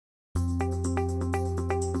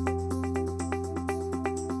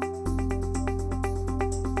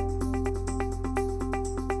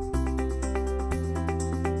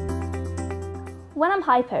when I'm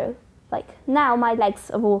hypo, like now my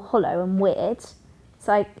legs are all hollow and weird,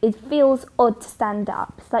 so it feels odd to stand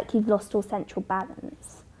up. It's like you've lost all central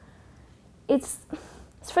balance. It's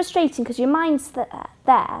frustrating because your mind's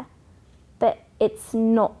there, but it's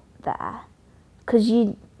not there, because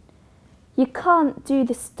you can't do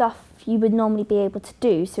the stuff you would normally be able to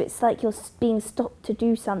do, so it's like you're being stopped to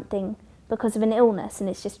do something because of an illness, and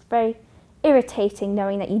it's just very irritating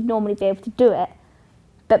knowing that you'd normally be able to do it,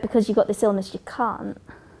 but because you've got this illness you can't.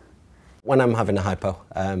 When I'm having a hypo,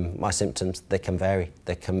 my symptoms, they can vary.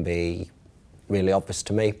 They can be really obvious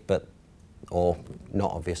to me, or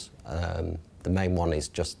not obvious. The main one is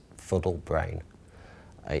just fuddled brain.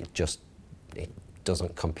 It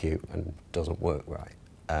doesn't compute and doesn't work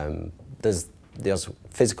right. There's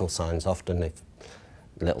physical signs often, if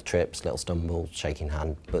little trips, little stumbles, shaking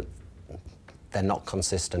hand, but they're not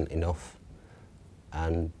consistent enough,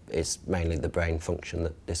 and it's mainly the brain function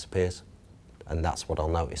that disappears, and that's what I'll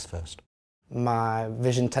notice first. My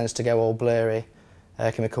vision tends to go all blurry,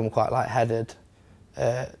 can become quite lightheaded.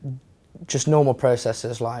 Just normal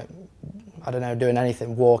processes like, I don't know, doing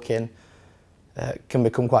anything, walking, can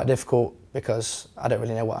become quite difficult because I don't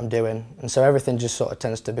really know what I'm doing, and so everything just sort of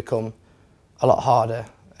tends to become a lot harder,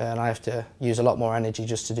 and I have to use a lot more energy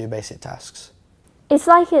just to do basic tasks. It's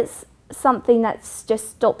like it's something that's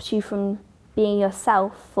just stops you from being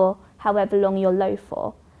yourself for however long you're low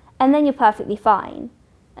for, and then you're perfectly fine,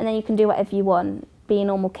 and then you can do whatever you want, be a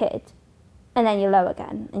normal kid, and then you're low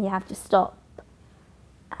again and you have to stop,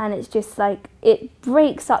 and it's just like it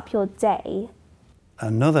breaks up your day.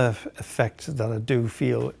 Another effect that I do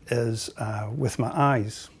feel is with my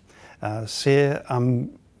eyes. Say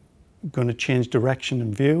I'm going to change direction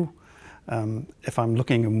and view. If I'm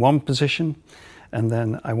looking in one position and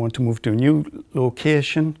then I want to move to a new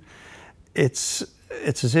location, it's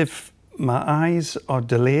as if my eyes are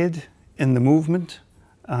delayed in the movement,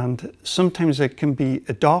 and sometimes there can be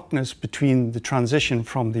a darkness between the transition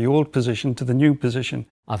from the old position to the new position.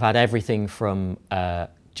 I've had everything from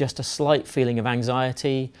just a slight feeling of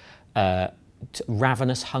anxiety, to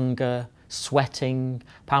ravenous hunger, sweating,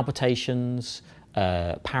 palpitations,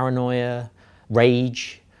 paranoia,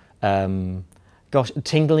 rage,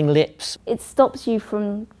 tingling lips. It stops you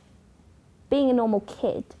from being a normal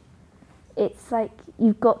kid. It's like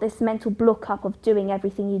you've got this mental block up of doing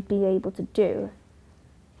everything you'd be able to do.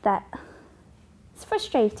 It's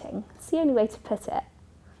frustrating. It's the only way to put it.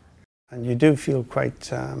 And you do feel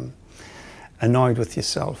quite annoyed with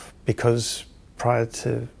yourself, because prior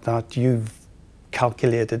to that you've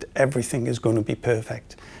calculated everything is going to be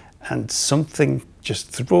perfect, and something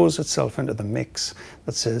just throws itself into the mix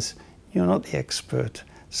that says you're not the expert,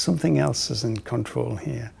 something else is in control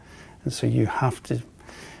here, and so you have to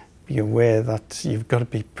be aware that you've got to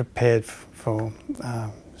be prepared for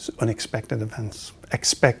unexpected events.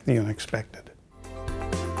 Expect the unexpected.